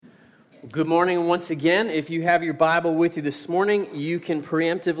Good morning once again. If you have your Bible with you this morning, you can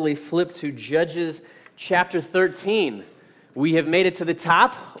preemptively flip to Judges chapter 13. We have made it to the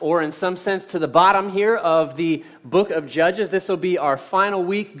top, or in some sense to the bottom here of the book of Judges. This will be our final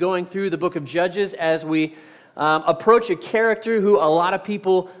week going through the book of Judges as we approach a character who a lot of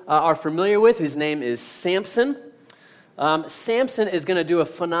people are familiar with. His name is Samson. Samson is going to do a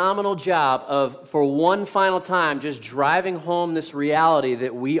phenomenal job of, for one final time, just driving home this reality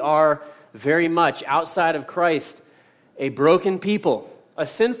that we are very much outside of Christ, a broken people, a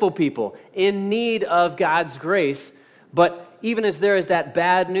sinful people, in need of God's grace. But even as there is that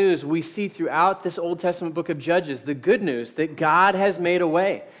bad news, we see throughout this Old Testament book of Judges the good news that God has made a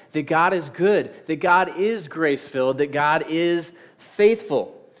way, that God is good, that God is grace-filled, that God is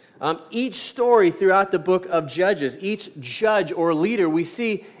faithful. Each story throughout the book of Judges, each judge or leader, we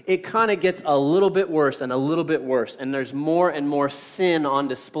see it kind of gets a little bit worse and a little bit worse. And there's more and more sin on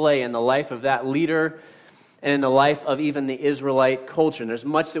display in the life of that leader and in the life of even the Israelite culture. And there's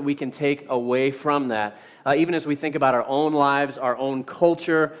much that we can take away from that, even as we think about our own lives, our own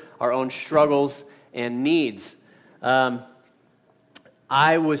culture, our own struggles and needs. I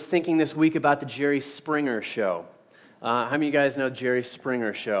was thinking this week about the Jerry Springer Show. How many of you guys know Jerry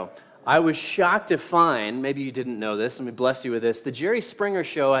Springer Show? I was shocked to find, maybe you didn't know this, let me bless you with this, the Jerry Springer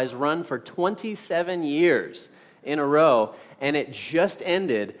Show has run for 27 years in a row, and it just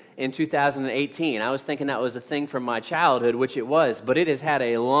ended in 2018. I was thinking that was a thing from my childhood, which it was, but it has had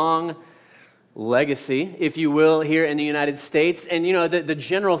a long legacy, if you will, here in the United States. And you know, the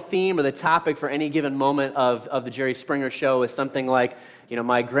general theme or the topic for any given moment of the Jerry Springer Show is something like, you know,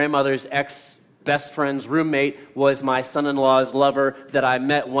 my grandmother's best friend's roommate was my son-in-law's lover that I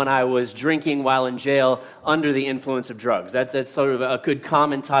met when I was drinking while in jail under the influence of drugs. That's sort of a good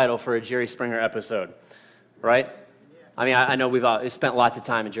common title for a Jerry Springer episode, right? I mean, I know we've all spent lots of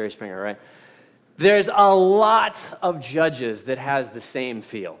time in Jerry Springer, right? There's a lot of Judges that has the same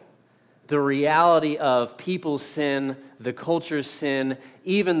feel. The reality of people's sin, the culture's sin,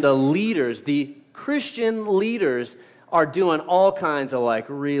 even the leaders, the Christian leaders are doing all kinds of like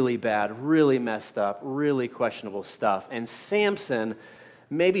really bad, really messed up, really questionable stuff. And Samson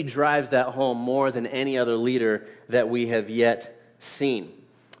maybe drives that home more than any other leader that we have yet seen.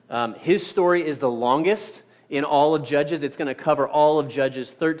 His story is the longest in all of Judges. It's going to cover all of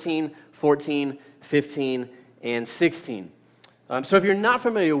Judges 13, 14, 15, and 16. So if you're not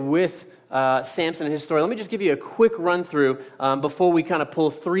familiar with Samson and his story, let me just give you a quick run through before we kind of pull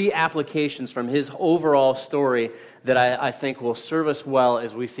three applications from his overall story that I think will serve us well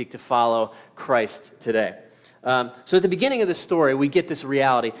as we seek to follow Christ today. So at the beginning of the story, we get this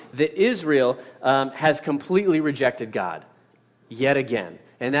reality that Israel has completely rejected God yet again.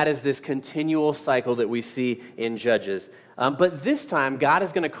 And that is this continual cycle that we see in Judges. But this time, God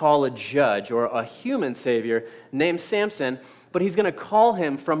is going to call a judge or a human savior named Samson, but he's going to call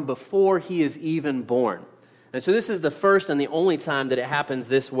him from before he is even born. And so this is the first and the only time that it happens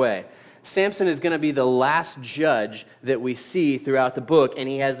this way. Samson is going to be the last judge that we see throughout the book, and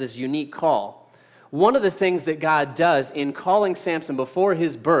he has this unique call. One of the things that God does in calling Samson before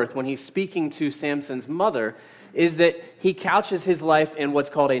his birth, when he's speaking to Samson's mother, is that he couches his life in what's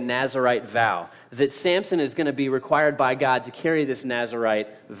called a Nazirite vow, that Samson is going to be required by God to carry this Nazirite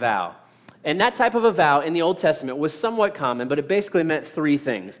vow. And that type of a vow in the Old Testament was somewhat common, but it basically meant three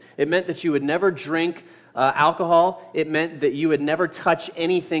things. It meant that you would never drink alcohol, it meant that you would never touch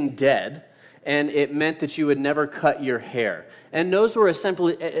anything dead, and it meant that you would never cut your hair. And those were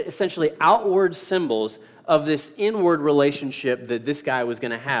essentially outward symbols of this inward relationship that this guy was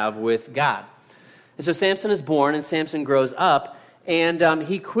going to have with God. And so Samson is born, and Samson grows up, and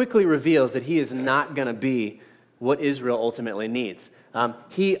he quickly reveals that he is not going to be what Israel ultimately needs.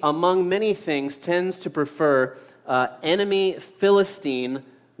 He, among many things, tends to prefer enemy Philistine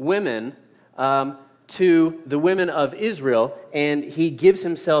women to the women of Israel, and he gives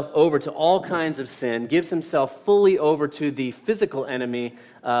himself over to all kinds of sin, gives himself fully over to the physical enemy,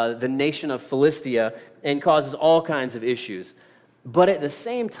 the nation of Philistia, and causes all kinds of issues. But at the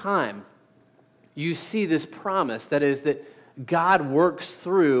same time, you see this promise, that is that God works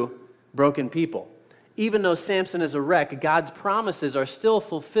through broken people. Even though Samson is a wreck, God's promises are still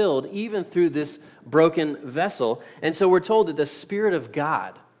fulfilled even through this broken vessel. And so we're told that the Spirit of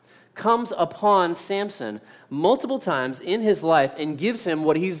God comes upon Samson multiple times in his life and gives him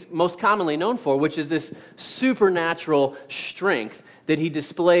what he's most commonly known for, which is this supernatural strength that he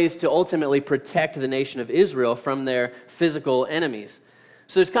displays to ultimately protect the nation of Israel from their physical enemies.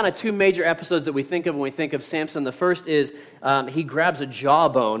 So there's kind of two major episodes that we think of when we think of Samson. The first is he grabs a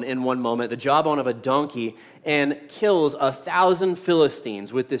jawbone in one moment, the jawbone of a donkey, and kills 1,000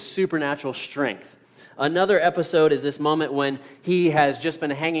 Philistines with this supernatural strength. Another episode is this moment when he has just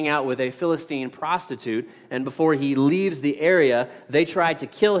been hanging out with a Philistine prostitute, and before he leaves the area, they try to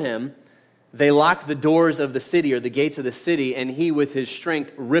kill him. They lock the doors of the city or the gates of the city, and he, with his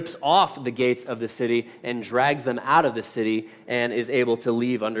strength, rips off the gates of the city and drags them out of the city and is able to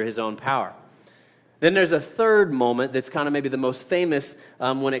leave under his own power. Then there's a third moment that's kind of maybe the most famous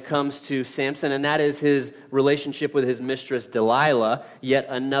when it comes to Samson, and that is his relationship with his mistress Delilah, yet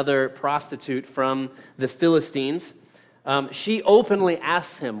another prostitute from the Philistines. She openly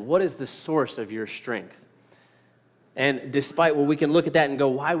asks him, "What is the source of your strength?" And despite, well, we can look at that and go,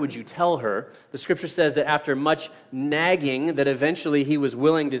 why would you tell her? The scripture says that after much nagging, that eventually he was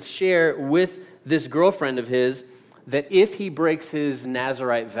willing to share with this girlfriend of his that if he breaks his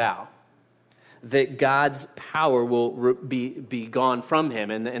Nazirite vow, that God's power will be gone from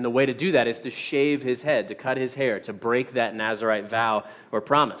him. And the way to do that is to shave his head, to cut his hair, to break that Nazirite vow or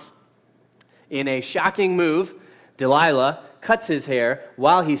promise. In a shocking move, Delilah cuts his hair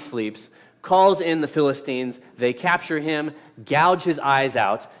while he sleeps, calls in the Philistines, they capture him, gouge his eyes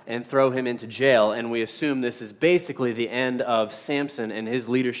out, and throw him into jail. And we assume this is basically the end of Samson and his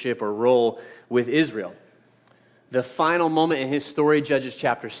leadership or role with Israel. The final moment in his story, Judges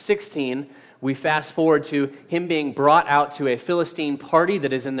chapter 16, we fast forward to him being brought out to a Philistine party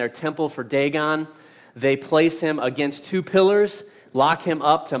that is in their temple for Dagon. They place him against two pillars, lock him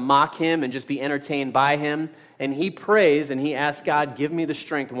up to mock him and just be entertained by him. And he prays and he asks God, give me the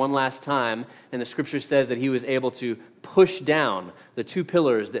strength one last time. And the scripture says that he was able to push down the two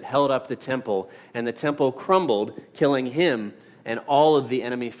pillars that held up the temple. And the temple crumbled, killing him and all of the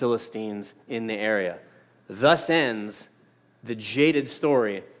enemy Philistines in the area. Thus ends the jaded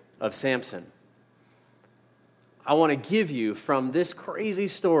story of Samson. I want to give you from this crazy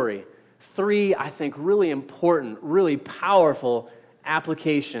story 3, I think, really important, really powerful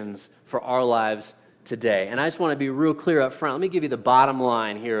applications for our lives today. And I just want to be real clear up front. Let me give you the bottom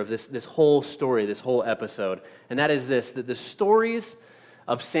line here of this whole story, this whole episode. And that is this, that the stories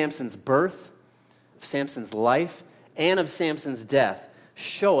of Samson's birth, of Samson's life, and of Samson's death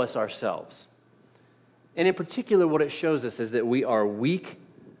show us ourselves. And in particular, what it shows us is that we are weak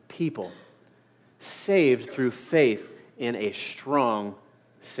people, saved through faith in a strong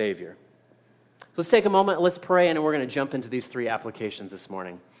Savior. Let's take a moment, let's pray, and then we're going to jump into these 3 applications this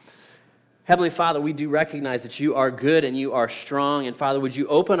morning. Heavenly Father, we do recognize that you are good and you are strong. And Father, would you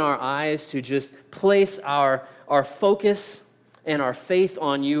open our eyes to just place our focus and our faith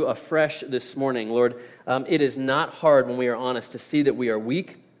on you afresh this morning. Lord, it is not hard when we are honest to see that we are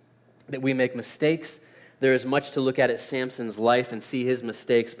weak, that we make mistakes. There is much to look at Samson's life and see his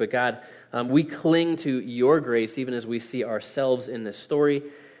mistakes. But God, we cling to your grace even as we see ourselves in this story.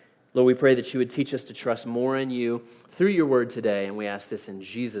 Lord, we pray that you would teach us to trust more in you through your word today, and we ask this in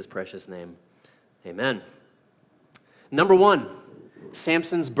Jesus' precious name. Amen. Number 1,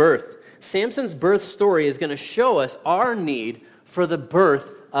 Samson's birth. Samson's birth story is going to show us our need for the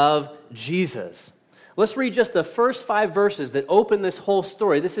birth of Jesus. Let's read just the first 5 verses that open this whole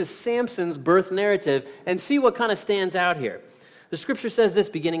story. This is Samson's birth narrative, and see what kind of stands out here. The scripture says this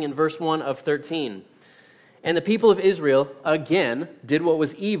beginning in verse 1 of 13. And the people of Israel, again, did what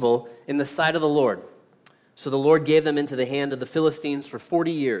was evil in the sight of the Lord. So the Lord gave them into the hand of the Philistines for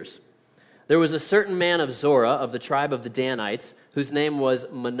 40 years. There was a certain man of Zorah, of the tribe of the Danites, whose name was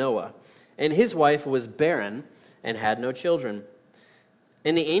Manoah. And his wife was barren and had no children.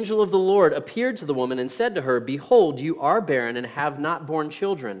 And the angel of the Lord appeared to the woman and said to her, Behold, you are barren and have not borne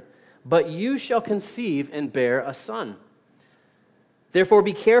children, but you shall conceive and bear a son. Therefore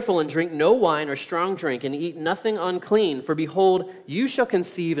be careful and drink no wine or strong drink, and eat nothing unclean, for behold, you shall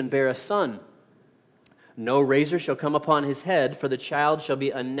conceive and bear a son. No razor shall come upon his head, for the child shall be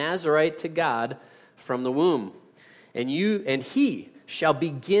a Nazirite to God from the womb. And he shall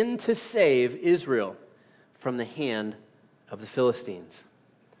begin to save Israel from the hand of the Philistines.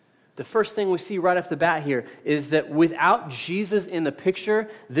 The first thing we see right off the bat here is that without Jesus in the picture,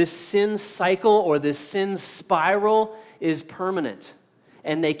 this sin cycle or this sin spiral is permanent.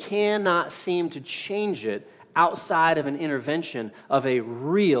 And they cannot seem to change it outside of an intervention of a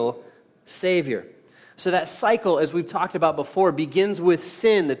real Savior. So that cycle, as we've talked about before, begins with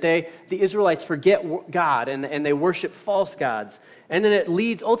sin, that the Israelites forget God and they worship false gods. And then it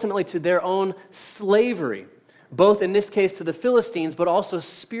leads ultimately to their own slavery, both in this case to the Philistines, but also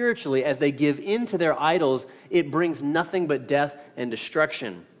spiritually as they give in to their idols, it brings nothing but death and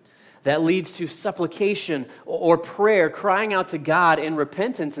destruction. that leads to supplication or prayer, crying out to God in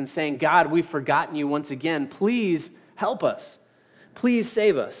repentance and saying, God, we've forgotten you once again. Please help us. Please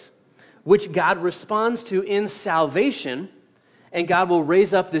save us. Which God responds to in salvation, and God will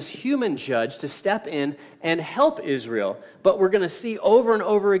raise up this human judge to step in and help Israel. But we're going to see over and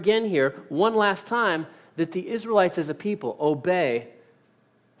over again here, one last time, that the Israelites as a people obey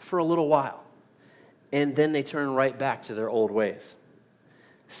for a little while, and then they turn right back to their old ways.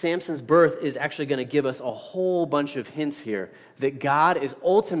 Samson's birth is actually going to give us a whole bunch of hints here that God is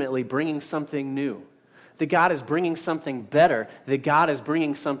ultimately bringing something new, that God is bringing something better, that God is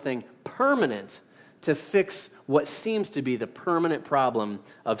bringing something permanent to fix what seems to be the permanent problem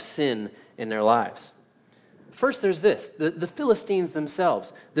of sin in their lives. First, there's this, the Philistines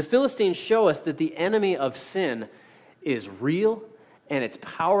themselves. The Philistines show us that the enemy of sin is real, and it's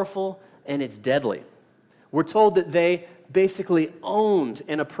powerful, and it's deadly. We're told that they basically owned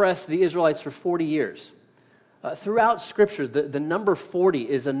and oppressed the Israelites for 40 years. Throughout Scripture, the number 40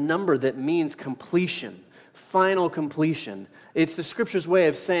 is a number that means completion, final completion. It's the Scripture's way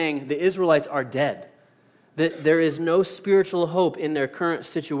of saying the Israelites are dead, that there is no spiritual hope in their current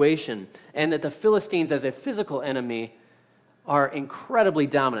situation, and that the Philistines as a physical enemy are incredibly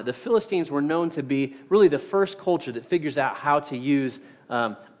dominant. The Philistines were known to be really the first culture that figures out how to use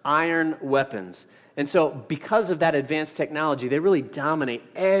iron weapons. And so because of that advanced technology, they really dominate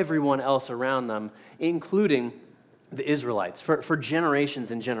everyone else around them, including the Israelites, for generations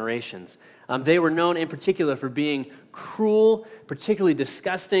and generations. They were known in particular for being cruel, particularly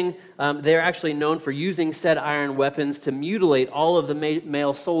disgusting. They're actually known for using said iron weapons to mutilate all of the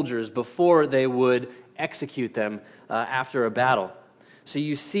male soldiers before they would execute them after a battle. So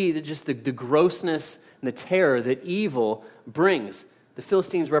you see that just the grossness and the terror that evil brings. The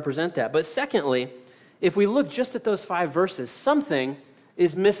Philistines represent that. But secondly, if we look just at those 5 verses, something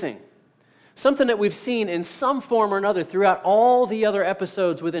is missing. Something that we've seen in some form or another throughout all the other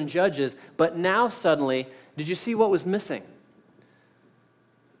episodes within Judges, but now suddenly, did you see what was missing?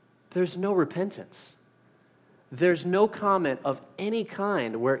 There's no repentance. There's no comment of any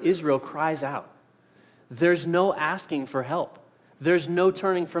kind where Israel cries out. There's no asking for help. There's no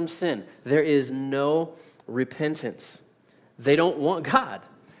turning from sin. There is no repentance. They don't want God.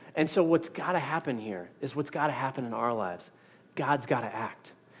 And so what's got to happen here is what's got to happen in our lives. God's got to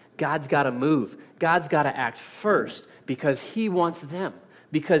act. God's got to move. God's got to act first because he wants them,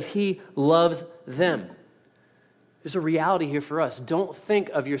 because he loves them. There's a reality here for us. Don't think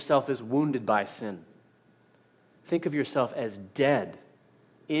of yourself as wounded by sin. Think of yourself as dead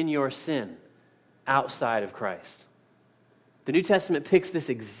in your sin outside of Christ. The New Testament picks this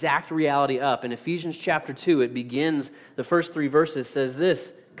exact reality up. In Ephesians chapter 2, it begins, the first 3 verses says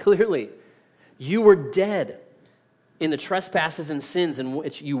this clearly. You were dead in the trespasses and sins in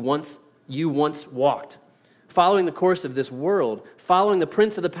which you once walked, following the course of this world, following the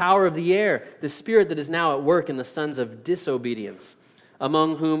prince of the power of the air, the spirit that is now at work in the sons of disobedience,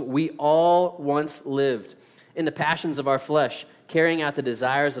 among whom we all once lived, in the passions of our flesh, carrying out the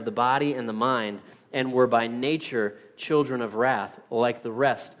desires of the body and the mind, and were by nature children of wrath, like the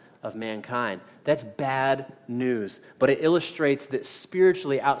rest of mankind. That's bad news, but it illustrates that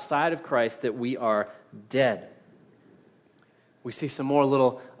spiritually outside of Christ that we are dead. We see some more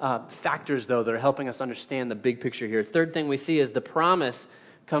little factors, though, that are helping us understand the big picture here. Third thing we see is the promise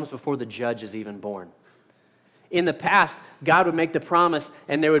comes before the judge is even born. In the past, God would make the promise,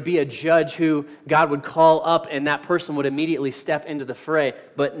 and there would be a judge who God would call up, and that person would immediately step into the fray.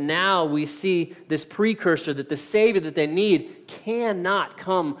 But now we see this precursor that the Savior that they need cannot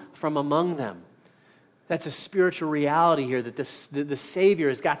come from among them. That's a spiritual reality here, that the Savior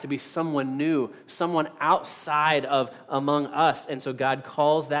has got to be someone new, someone outside of among us. And so God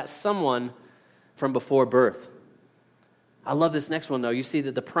calls that someone from before birth. I love this next one, though. You see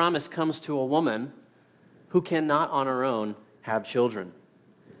that the promise comes to a woman who cannot on her own have children.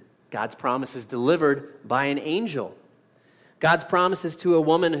 God's promise is delivered by an angel. God's promise is to a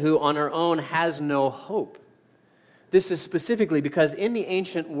woman who on her own has no hope. This is specifically because in the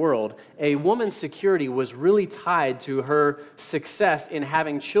ancient world, a woman's security was really tied to her success in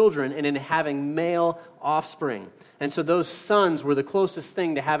having children and in having male offspring. And so those sons were the closest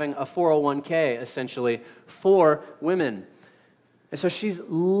thing to having a 401k, essentially, for women. And so she's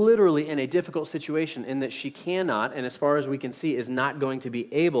literally in a difficult situation in that she cannot, and as far as we can see, is not going to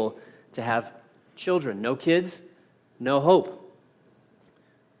be able to have children. No kids, no hope.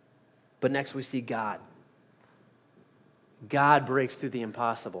 But next we see God. God breaks through the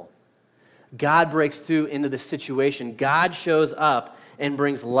impossible. God breaks through into the situation. God shows up and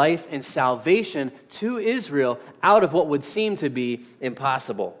brings life and salvation to Israel out of what would seem to be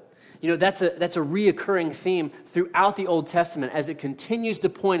impossible. That's a reoccurring theme throughout the Old Testament as it continues to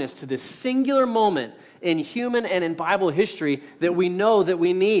point us to this singular moment in human and in Bible history that we know that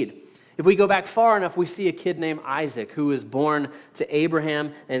we need. If we go back far enough, we see a kid named Isaac who was born to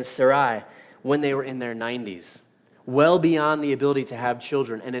Abraham and Sarai when they were in their 90s, well beyond the ability to have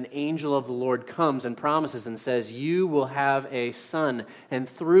children. And an angel of the Lord comes and promises and says, "You will have a son, and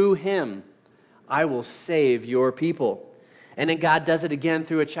through him I will save your people." And then God does it again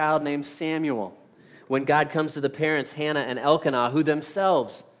through a child named Samuel, when God comes to the parents, Hannah and Elkanah, who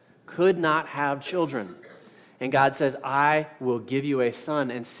themselves could not have children. And God says, "I will give you a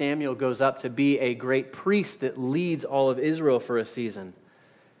son." And Samuel goes up to be a great priest that leads all of Israel for a season.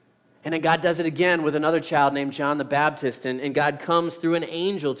 And then God does it again with another child named John the Baptist. And God comes through an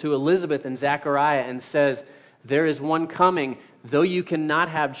angel to Elizabeth and Zechariah and says, "There is one coming. Though you cannot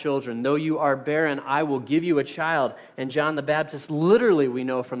have children, though you are barren, I will give you a child." And John the Baptist, literally, we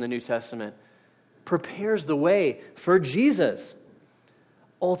know from the New Testament, prepares the way for Jesus,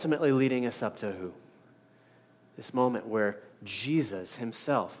 ultimately leading us up to who? This moment where Jesus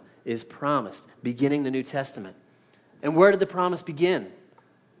himself is promised, beginning the New Testament. And where did the promise begin?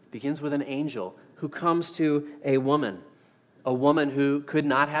 It begins with an angel who comes to a woman who could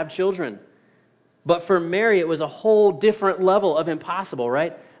not have children. But for Mary, it was a whole different level of impossible,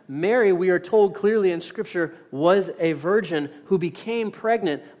 right? Mary, we are told clearly in Scripture, was a virgin who became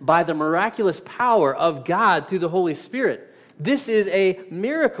pregnant by the miraculous power of God through the Holy Spirit. This is a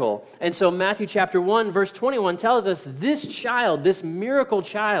miracle. And so Matthew chapter 1, verse 21 tells us this child, this miracle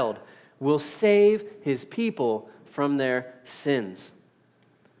child, will save his people from their sins.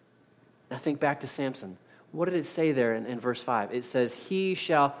 Now think back to Samson. What did it say there in verse 5? It says, "He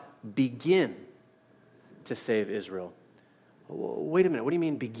shall begin to save Israel." Wait a minute, what do you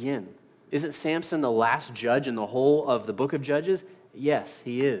mean begin? Isn't Samson the last judge in the whole of the book of Judges? Yes,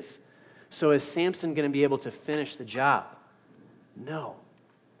 he is. So is Samson going to be able to finish the job? No.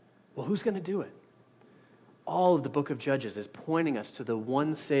 Well, who's going to do it? All of the book of Judges is pointing us to the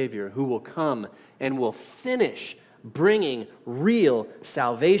one Savior who will come and will finish bringing real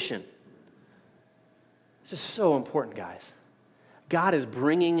salvation. This is so important, guys. God is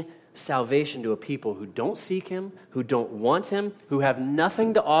bringing salvation to a people who don't seek him, who don't want him, who have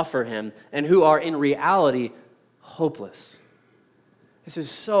nothing to offer him, and who are in reality hopeless. This is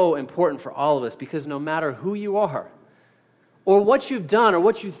so important for all of us because no matter who you are or what you've done or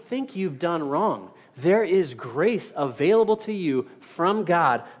what you think you've done wrong, there is grace available to you from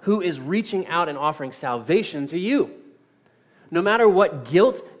God who is reaching out and offering salvation to you. No matter what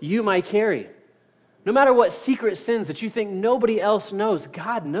guilt you might carry, no matter what secret sins that you think nobody else knows,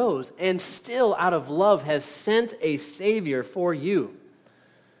 God knows, and still out of love has sent a Savior for you.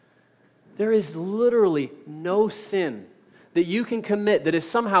 There is literally no sin that you can commit that is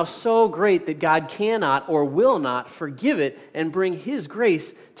somehow so great that God cannot or will not forgive it and bring his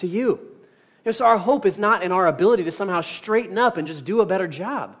grace to you. So our hope is not in our ability to somehow straighten up and just do a better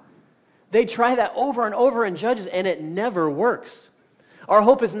job. They try that over and over in Judges, and it never works. Our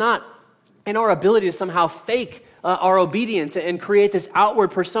hope is not in our ability to somehow fake our obedience and create this outward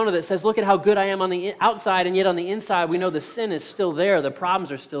persona that says, look at how good I am on the outside, and yet on the inside we know the sin is still there, the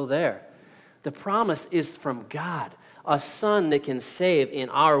problems are still there. The promise is from God, a son that can save in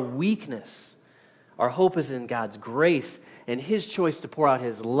our weakness. Our hope is in God's grace and his choice to pour out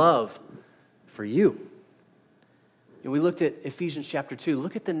his love for you. And we looked at Ephesians chapter 2.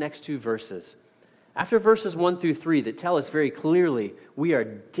 Look at the next two verses. After verses 1 through 3 that tell us very clearly we are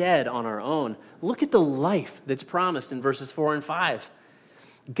dead on our own, look at the life that's promised in verses 4 and 5.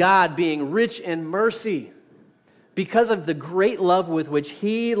 God being rich in mercy, because of the great love with which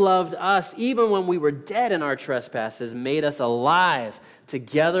he loved us, even when we were dead in our trespasses, made us alive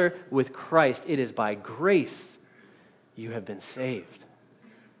together with Christ. It is by grace you have been saved.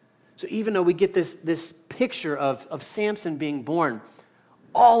 So even though we get this picture of Samson being born,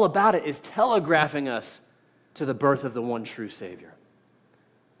 all about it is telegraphing us to the birth of the one true Savior.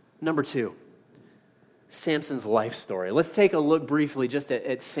 Number 2, Samson's life story. Let's take a look briefly just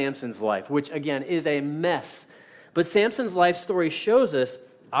at Samson's life, which again is a mess. But Samson's life story shows us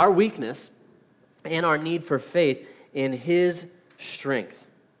our weakness and our need for faith in his strength.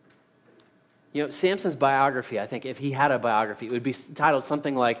 You know, Samson's biography, I think if he had a biography, it would be titled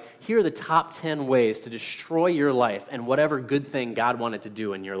something like, here are the top 10 ways to destroy your life and whatever good thing God wanted to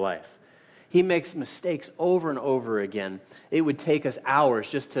do in your life. He makes mistakes over and over again. It would take us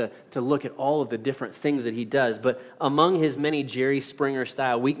hours just to look at all of the different things that he does. But among his many Jerry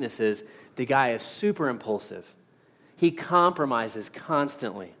Springer-style weaknesses, the guy is super impulsive. He compromises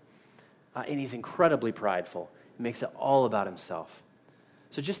constantly, and he's incredibly prideful. He makes it all about himself.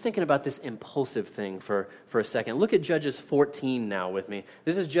 So just thinking about this impulsive thing for a second. Look at Judges 14 now with me.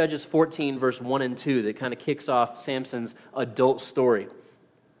 This is Judges 14, verse 1 and 2 that kind of kicks off Samson's adult story.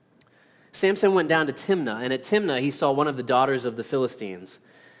 Samson went down to Timnah, and at Timnah he saw one of the daughters of the Philistines.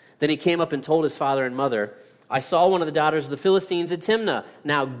 Then he came up and told his father and mother, I saw one of the daughters of the Philistines at Timnah.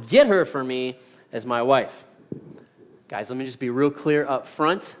 Now get her for me as my wife. Guys, let me just be real clear up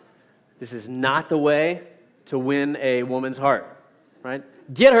front. This is not the way to win a woman's heart, right?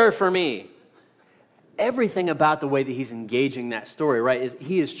 Get her for me. Everything about the way that he's engaging that story, right, is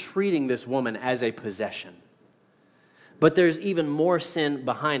he is treating this woman as a possession. But there's even more sin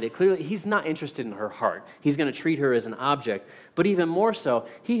behind it. Clearly, he's not interested in her heart. He's going to treat her as an object. But even more so,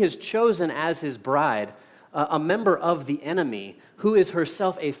 he has chosen as his bride a member of the enemy who is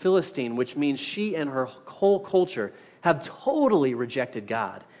herself a Philistine, which means she and her whole culture have totally rejected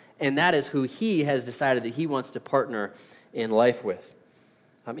God. And that is who he has decided that he wants to partner in life with.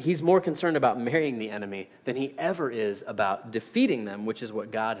 He's more concerned about marrying the enemy than he ever is about defeating them, which is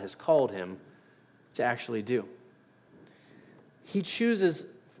what God has called him to actually do. He chooses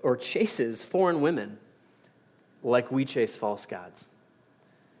or chases foreign women like we chase false gods.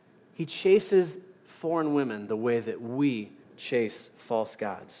 He chases foreign women the way that we chase false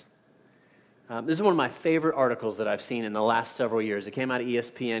gods. This is one of my favorite articles that I've seen in the last several years. It came out of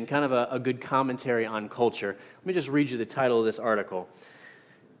ESPN, kind of a good commentary on culture. Let me just read you the title of this article.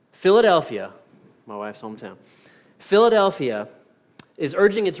 Philadelphia, my wife's hometown, Philadelphia is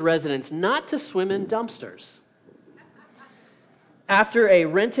urging its residents not to swim in dumpsters after a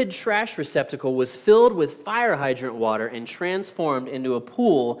rented trash receptacle was filled with fire hydrant water and transformed into a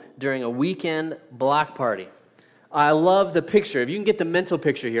pool during a weekend block party. I love the picture. If you can get the mental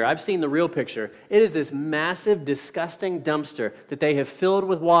picture here, I've seen the real picture. It is this massive, disgusting dumpster that they have filled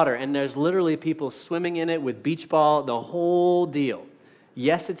with water, and there's literally people swimming in it with beach ball, the whole deal.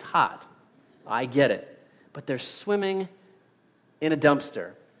 Yes, it's hot. I get it. But they're swimming in a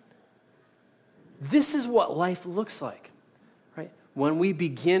dumpster. This is what life looks like. When we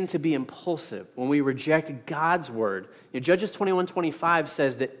begin to be impulsive, when we reject God's word. Judges 21:25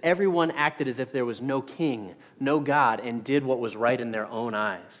 says that everyone acted as if there was no king, no God, and did what was right in their own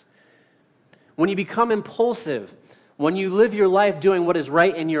eyes. When you become impulsive, when you live your life doing what is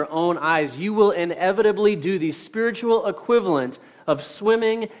right in your own eyes, you will inevitably do the spiritual equivalent of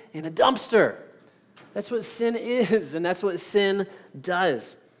swimming in a dumpster. That's what sin is, and that's what sin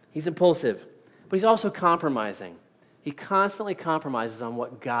does. He's impulsive, but he's also compromising. He constantly compromises on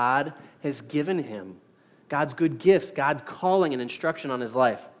what God has given him, God's good gifts, God's calling and instruction on his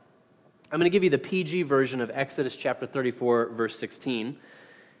life. I'm going to give you the PG version of Exodus chapter 34, verse 16.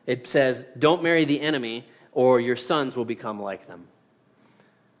 It says, don't marry the enemy or your sons will become like them.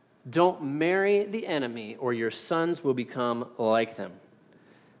 Don't marry the enemy or your sons will become like them.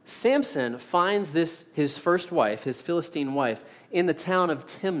 Samson finds his first wife, his Philistine wife, in the town of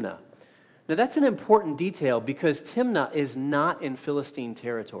Timnah. Now, that's an important detail because Timnah is not in Philistine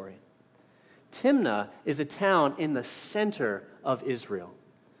territory. Timnah is a town in the center of Israel.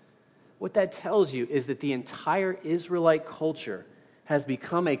 What that tells you is that the entire Israelite culture has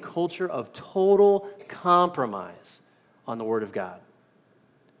become a culture of total compromise on the Word of God.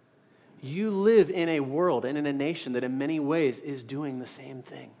 You live in a world and in a nation that in many ways is doing the same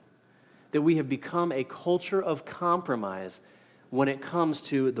thing. That we have become a culture of compromise when it comes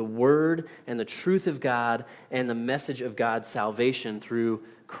to the Word and the truth of God and the message of God's salvation through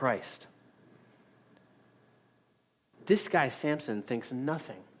Christ. This guy, Samson, thinks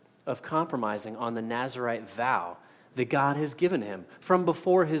nothing of compromising on the Nazirite vow that God has given him from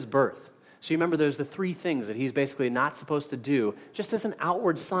before his birth. So you remember there's the three things that he's basically not supposed to do just as an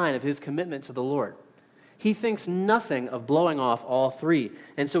outward sign of his commitment to the Lord. He thinks nothing of blowing off all three.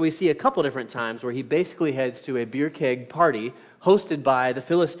 And so we see a couple different times where he basically heads to a beer keg party hosted by the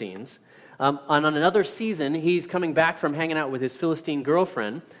Philistines. On another season, he's coming back from hanging out with his Philistine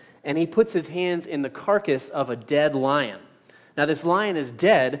girlfriend, and he puts his hands in the carcass of a dead lion. Now, this lion is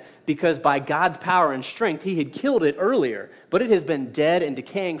dead because by God's power and strength, he had killed it earlier, but it has been dead and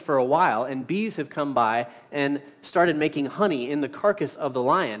decaying for a while, and bees have come by and started making honey in the carcass of the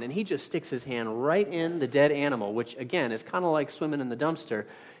lion, and he just sticks his hand right in the dead animal, which, again, is kind of like swimming in the dumpster.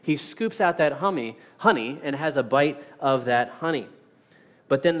 He scoops out that honey and has a bite of that honey.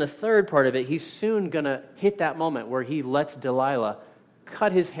 But then the third part of it, he's soon going to hit that moment where he lets Delilah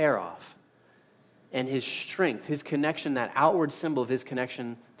cut his hair off. And his strength, his connection, that outward symbol of his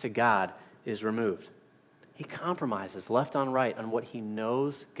connection to God is removed. He compromises left on right on what he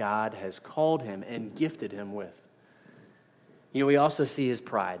knows God has called him and gifted him with. We also see his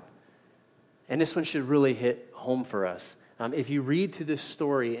pride. And this one should really hit home for us. If you read through this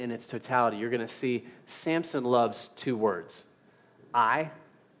story in its totality, you're going to see Samson loves two words, I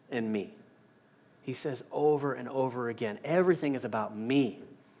and me. He says over and over again, everything is about me.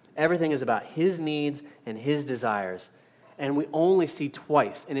 Everything is about his needs and his desires. And we only see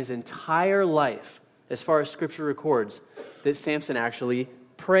twice in his entire life, as far as Scripture records, that Samson actually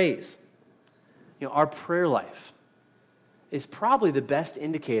prays. Our prayer life is probably the best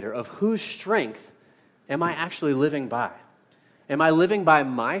indicator of whose strength am I actually living by. Am I living by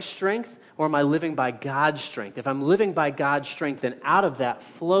my strength, or am I living by God's strength? If I'm living by God's strength, then out of that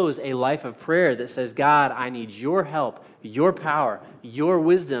flows a life of prayer that says, God, I need your help, your power, your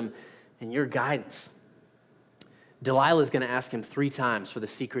wisdom, and your guidance. Delilah is going to ask him 3 times for the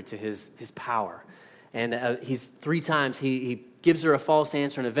secret to his power. And he's 3 times, he gives her a false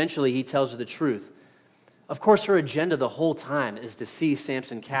answer, and eventually he tells her the truth. Of course, her agenda the whole time is to see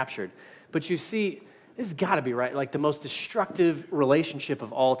Samson captured. But you see, this has got to be right, like the most destructive relationship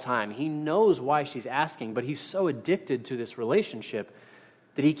of all time. He knows why she's asking, but he's so addicted to this relationship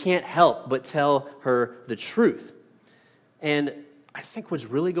that he can't help but tell her the truth. And I think what's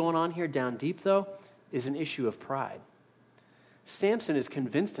really going on here down deep, though, is an issue of pride. Samson has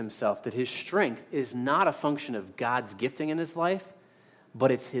convinced himself that his strength is not a function of God's gifting in his life,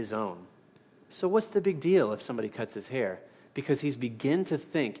 but it's his own. So what's the big deal if somebody cuts his hair? Because he's begun to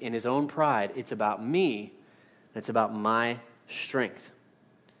think in his own pride, it's about me, and it's about my strength.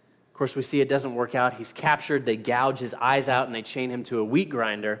 Of course, we see it doesn't work out. He's captured, they gouge his eyes out, and they chain him to a wheat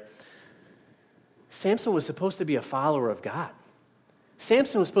grinder. Samson was supposed to be a follower of God.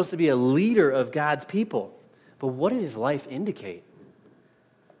 Samson was supposed to be a leader of God's people. But what did his life indicate?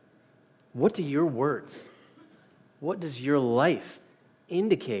 What do your words, what does your life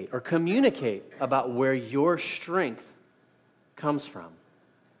indicate or communicate about where your strength comes from?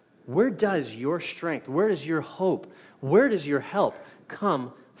 Where does your strength, where does your hope, where does your help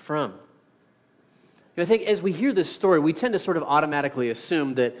come from? I think as we hear this story, we tend to sort of automatically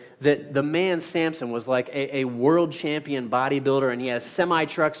assume that the man Samson was like a world champion bodybuilder, and he has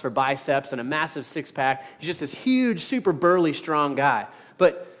semi-trucks for biceps and a massive six-pack. He's just this huge, super burly, strong guy.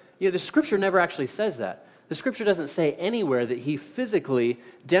 But the Scripture never actually says that. The Scripture doesn't say anywhere that he physically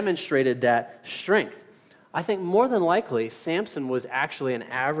demonstrated that strength. I think more than likely, Samson was actually an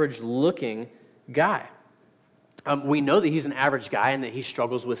average-looking guy. We know that he's an average guy and that he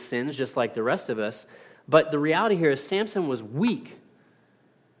struggles with sins just like the rest of us. But the reality here is Samson was weak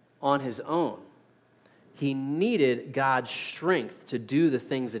on his own. He needed God's strength to do the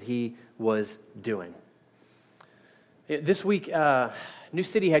things that he was doing. This week, New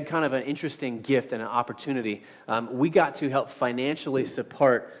City had kind of an interesting gift and an opportunity. We got to help financially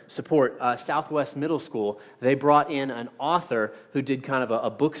support Southwest Middle School. They brought in an author who did kind of a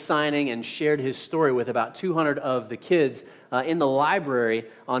book signing and shared his story with about 200 of the kids in the library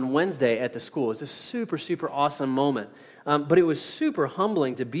on Wednesday at the school. It was a super, super awesome moment. But it was super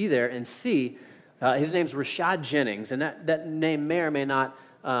humbling to be there and see. His name's Rashad Jennings, and that name may or may not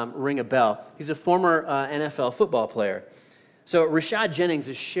ring a bell. He's a former NFL football player. So Rashad Jennings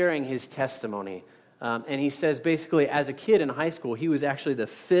is sharing his testimony, and he says basically as a kid in high school, he was actually the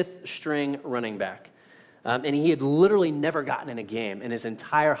 5th string running back, and he had literally never gotten in a game in his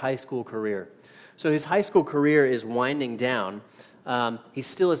entire high school career. So his high school career is winding down. He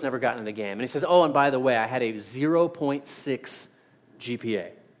still has never gotten in a game. And he says, oh, and by the way, I had a 0.6 GPA.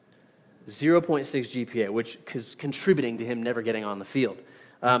 0.6 GPA, which is contributing to him never getting on the field.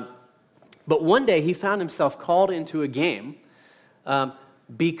 But one day he found himself called into a game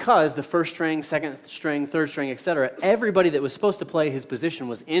because the first string, second string, third string, etc., everybody that was supposed to play his position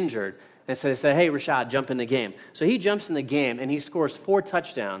was injured. And so they said, hey, Rashad, jump in the game. So he jumps in the game, and he scores 4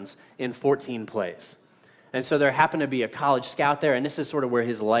 touchdowns in 14 plays. And so there happened to be a college scout there, and this is sort of where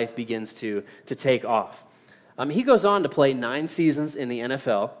his life begins to take off. He goes on to play 9 seasons in the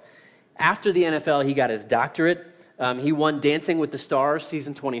NFL. After the NFL, he got his doctorate. He won Dancing with the Stars,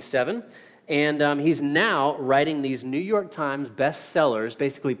 season 27. And he's now writing these New York Times bestsellers,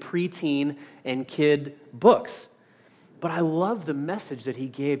 basically preteen and kid books. But I love the message that he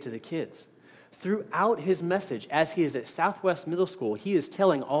gave to the kids. Throughout his message, as he is at Southwest Middle School, he is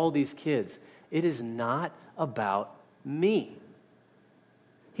telling all these kids, it is not about me.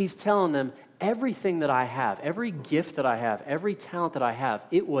 He's telling them, everything that I have, every gift that I have, every talent that I have,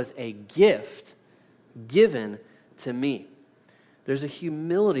 it was a gift given to me. There's a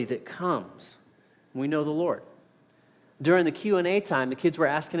humility that comes when we know the Lord. During the Q&A time, the kids were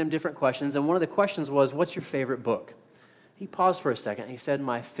asking him different questions, and one of the questions was, what's your favorite book? He paused for a second, and he said,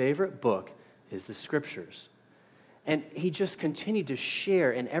 my favorite book is the Scriptures. And he just continued to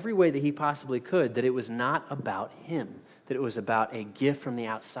share in every way that he possibly could that it was not about him, that it was about a gift from the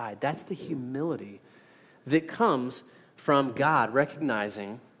outside. That's the humility that comes from God,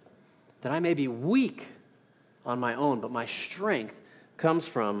 recognizing that I may be weak on my own, but my strength comes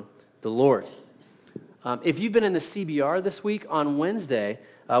from the Lord. If you've been in the CBR this week, on Wednesday,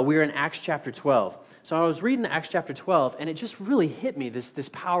 we were in Acts chapter 12. So I was reading Acts chapter 12, and it just really hit me, this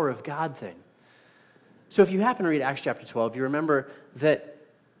power of God thing. So if you happen to read Acts chapter 12, you remember that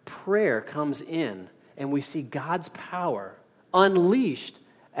prayer comes in, and we see God's power unleashed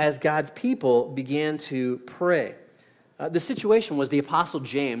as God's people began to pray. The situation was the Apostle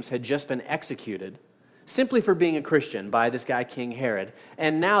James had just been executed simply for being a Christian by this guy, King Herod.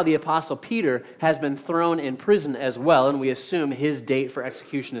 And now the Apostle Peter has been thrown in prison as well, and we assume his date for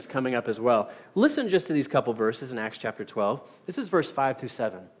execution is coming up as well. Listen just to these couple verses in Acts chapter 12. This is verse 5 through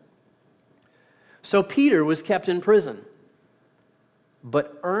 7. So Peter was kept in prison,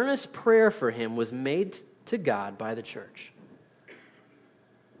 but earnest prayer for him was made to God by the church.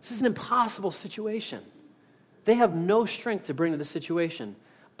 This is an impossible situation. They have no strength to bring to the situation.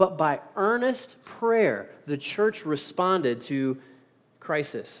 But by earnest prayer, the church responded to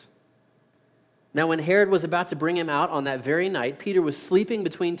crisis. Now, when Herod was about to bring him out on that very night, Peter was sleeping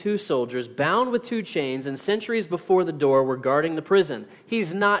between two soldiers, bound with two chains, and sentries before the door were guarding the prison.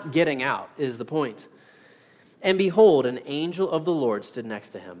 He's not getting out, is the point. And behold, an angel of the Lord stood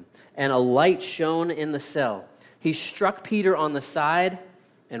next to him, and a light shone in the cell. He struck Peter on the side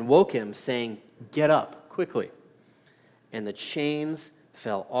and woke him, saying, "Get up quickly." And the chains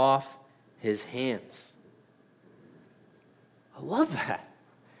fell off his hands. I love that.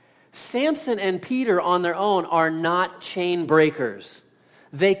 Samson and Peter on their own are not chain breakers.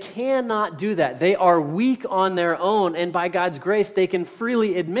 They cannot do that. They are weak on their own, and by God's grace, they can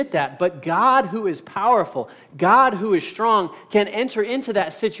freely admit that. But God, who is powerful, God, who is strong, can enter into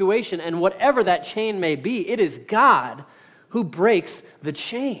that situation, and whatever that chain may be, it is God who breaks the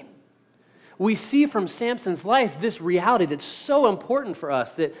chain. We see from Samson's life this reality that's so important for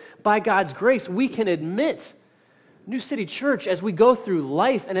us, that by God's grace, we can admit, New City Church, as we go through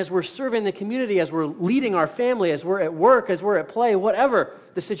life and as we're serving the community, as we're leading our family, as we're at work, as we're at play, whatever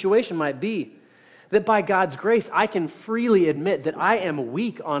the situation might be, that by God's grace, I can freely admit that I am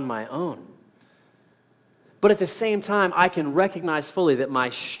weak on my own. But at the same time, I can recognize fully that my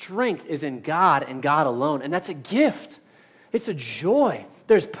strength is in God and God alone, and that's a gift. It's a joy.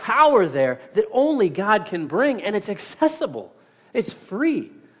 There's power there that only God can bring, and it's accessible. It's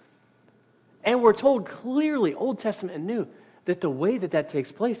free. And we're told clearly, Old Testament and New, that the way that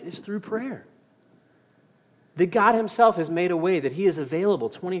takes place is through prayer. That God himself has made a way that he is available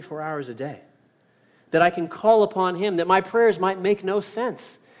 24 hours a day. That I can call upon him, that my prayers might make no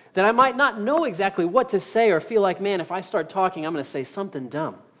sense. That I might not know exactly what to say or feel like, man, if I start talking, I'm going to say something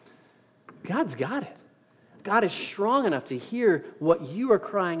dumb. God's got it. God is strong enough to hear what you are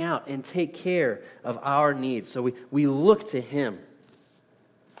crying out and take care of our needs. So we look to him.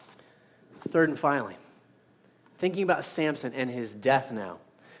 Third and finally, thinking about Samson and his death now.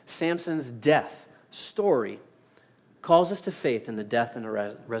 Samson's death story calls us to faith in the death and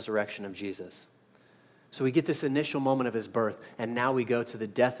the resurrection of Jesus. So we get this initial moment of his birth, and now we go to the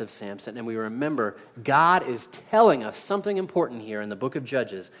death of Samson, and we remember God is telling us something important here in the book of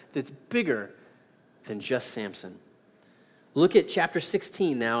Judges that's bigger than just Samson. Look at chapter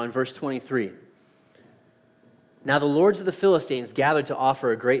 16 now in verse 23. Now the lords of the Philistines gathered to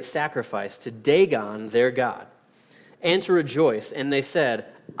offer a great sacrifice to Dagon, their god, and to rejoice. And they said,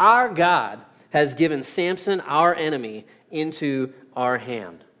 "Our God has given Samson, our enemy, into our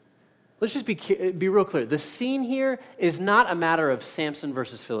hand." Let's just be real clear. The scene here is not a matter of Samson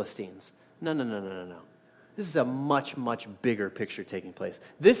versus Philistines. No. This is a much, much bigger picture taking place.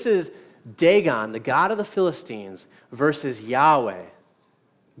 This is Dagon, the god of the Philistines, versus Yahweh,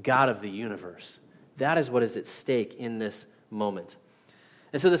 God of the universe. That is what is at stake in this moment.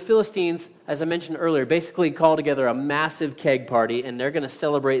 And so the Philistines, as I mentioned earlier, basically call together a massive keg party, and they're going to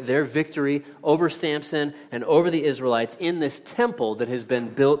celebrate their victory over Samson and over the Israelites in this temple that has been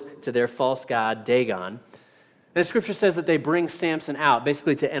built to their false god, Dagon. And the scripture says that they bring Samson out,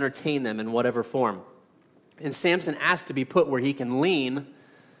 basically to entertain them in whatever form. And Samson asks to be put where he can lean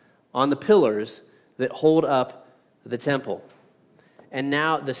on the pillars that hold up the temple. And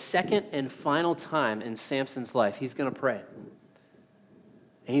now, the second and final time in Samson's life, he's going to pray.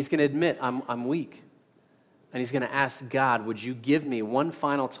 And he's going to admit, I'm weak. And he's going to ask God, would you give me one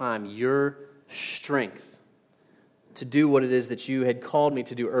final time your strength to do what it is that you had called me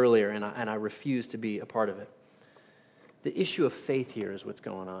to do earlier, and I refuse to be a part of it. The issue of faith here is what's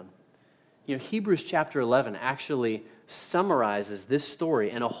going on. Hebrews chapter 11 actually summarizes this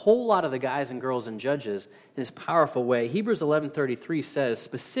story and a whole lot of the guys and girls and Judges in this powerful way. Hebrews 11:33 says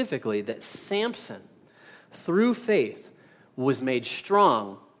specifically that Samson, through faith, was made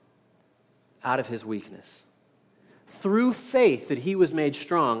strong out of his weakness. Through faith that he was made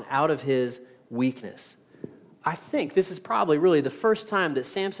strong out of his weakness. I think this is probably really the first time that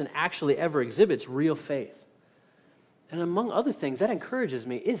Samson actually ever exhibits real faith. And among other things, that encourages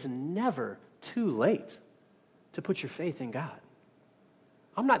me, it's never too late to put your faith in God.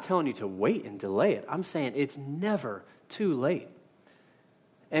 I'm not telling you to wait and delay it. I'm saying it's never too late.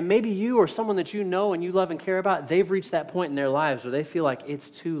 And maybe you or someone that you know and you love and care about, they've reached that point in their lives where they feel like it's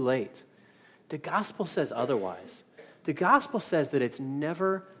too late. The gospel says otherwise. The gospel says that it's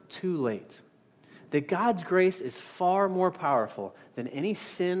never too late. That God's grace is far more powerful than any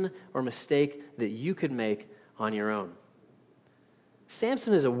sin or mistake that you could make on your own.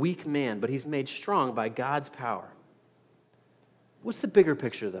 Samson is a weak man, but he's made strong by God's power. What's the bigger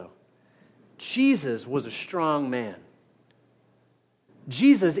picture, though? Jesus was a strong man.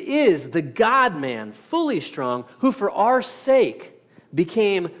 Jesus is the God-man, fully strong, who for our sake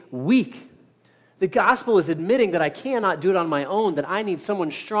became weak. The gospel is admitting that I cannot do it on my own, that I need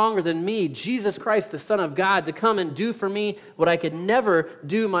someone stronger than me, Jesus Christ, the Son of God, to come and do for me what I could never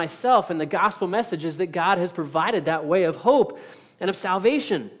do myself. And the gospel message is that God has provided that way of hope and of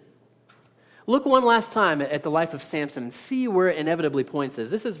salvation. Look one last time at the life of Samson and see where it inevitably points us.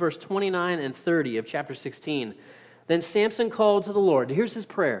 This is verse 29 and 30 of chapter 16. Then Samson called to the Lord. Here's his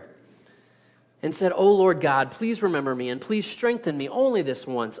prayer. And said, O Lord God, please remember me and please strengthen me only this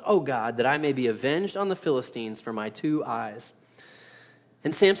once, O God, that I may be avenged on the Philistines for my 2 eyes.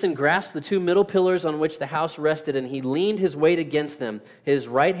 And Samson grasped the 2 middle pillars on which the house rested, and he leaned his weight against them, his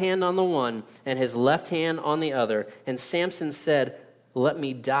right hand on the one and his left hand on the other. And Samson said, let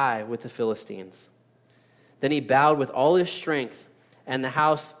me die with the Philistines. Then he bowed with all his strength, and the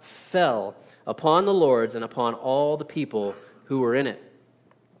house fell upon the lords and upon all the people who were in it.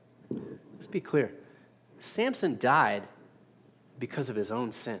 Let's be clear. Samson died because of his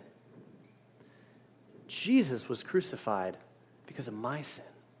own sin. Jesus was crucified because of my sin.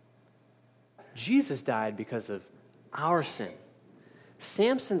 Jesus died because of our sin.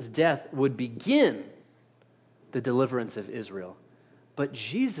 Samson's death would begin the deliverance of Israel, but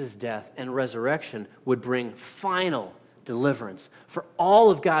Jesus' death and resurrection would bring final deliverance for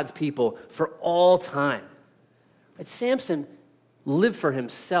all of God's people for all time. But Samson lived for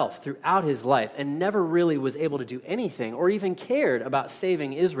himself throughout his life and never really was able to do anything or even cared about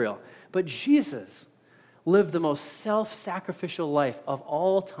saving Israel. But Jesus lived the most self-sacrificial life of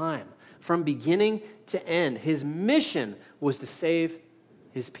all time. From beginning to end, his mission was to save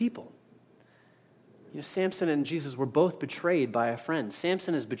his people. Samson and Jesus were both betrayed by a friend.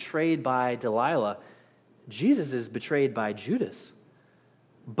 Samson is betrayed by Delilah. Jesus is betrayed by Judas.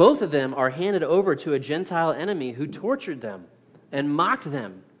 Both of them are handed over to a Gentile enemy who tortured them and mocked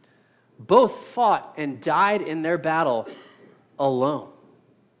them. Both fought and died in their battle alone.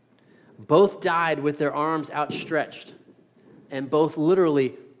 Both died with their arms outstretched, and both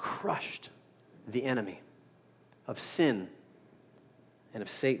literally crushed the enemy of sin and of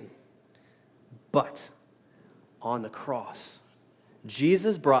Satan. But on the cross,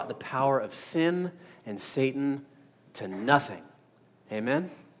 Jesus brought the power of sin and Satan to nothing.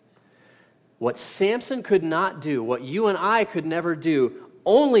 Amen? What Samson could not do, what you and I could never do,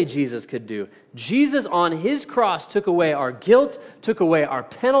 only Jesus could do. Jesus on his cross took away our guilt, took away our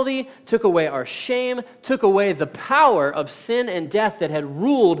penalty, took away our shame, took away the power of sin and death that had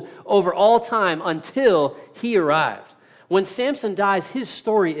ruled over all time until he arrived. When Samson dies, his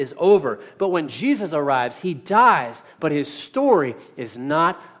story is over. But when Jesus arrives, he dies, but his story is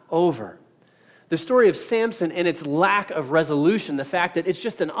not over. The story of Samson and its lack of resolution, the fact that it's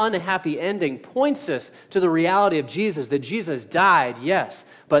just an unhappy ending, points us to the reality of Jesus, that Jesus died, yes,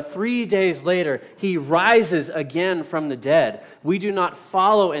 but 3 days later, he rises again from the dead. We do not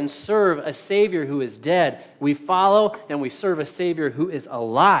follow and serve a Savior who is dead. We follow and we serve a Savior who is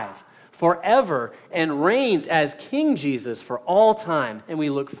alive forever and reigns as King Jesus for all time. And we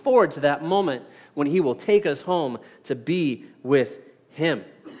look forward to that moment when he will take us home to be with him.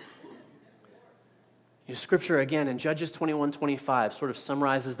 Scripture, again, in Judges 21:25, sort of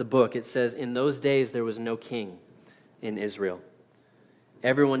summarizes the book. It says, in those days there was no king in Israel.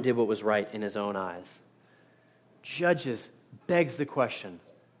 Everyone did what was right in his own eyes. Judges begs the question,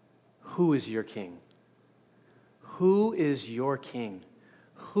 who is your king? Who is your king?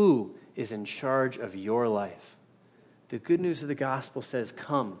 Who is in charge of your life? The good news of the gospel says,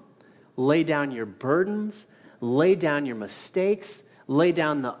 come, lay down your burdens, lay down your mistakes, lay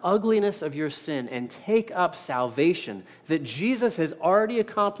down the ugliness of your sin and take up salvation that Jesus has already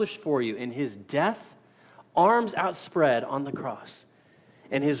accomplished for you in his death, arms outspread on the cross,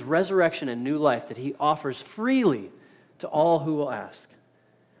 and his resurrection and new life that he offers freely to all who will ask.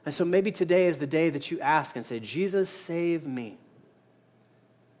 And so maybe today is the day that you ask and say, Jesus, save me.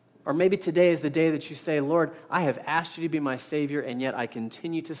 Or maybe today is the day that you say, Lord, I have asked you to be my Savior, and yet I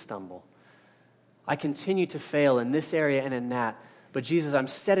continue to stumble. I continue to fail in this area and in that. But Jesus, I'm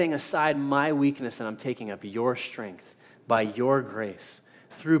setting aside my weakness and I'm taking up your strength by your grace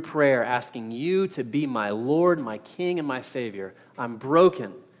through prayer, asking you to be my Lord, my King, and my Savior. I'm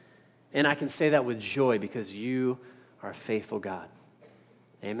broken, and I can say that with joy because you are a faithful God.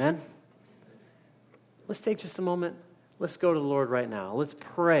 Amen? Let's take just a moment. Let's go to the Lord right now. Let's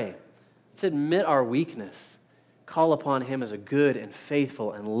pray. Let's admit our weakness. Call upon him as a good and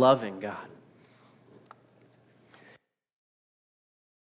faithful and loving God.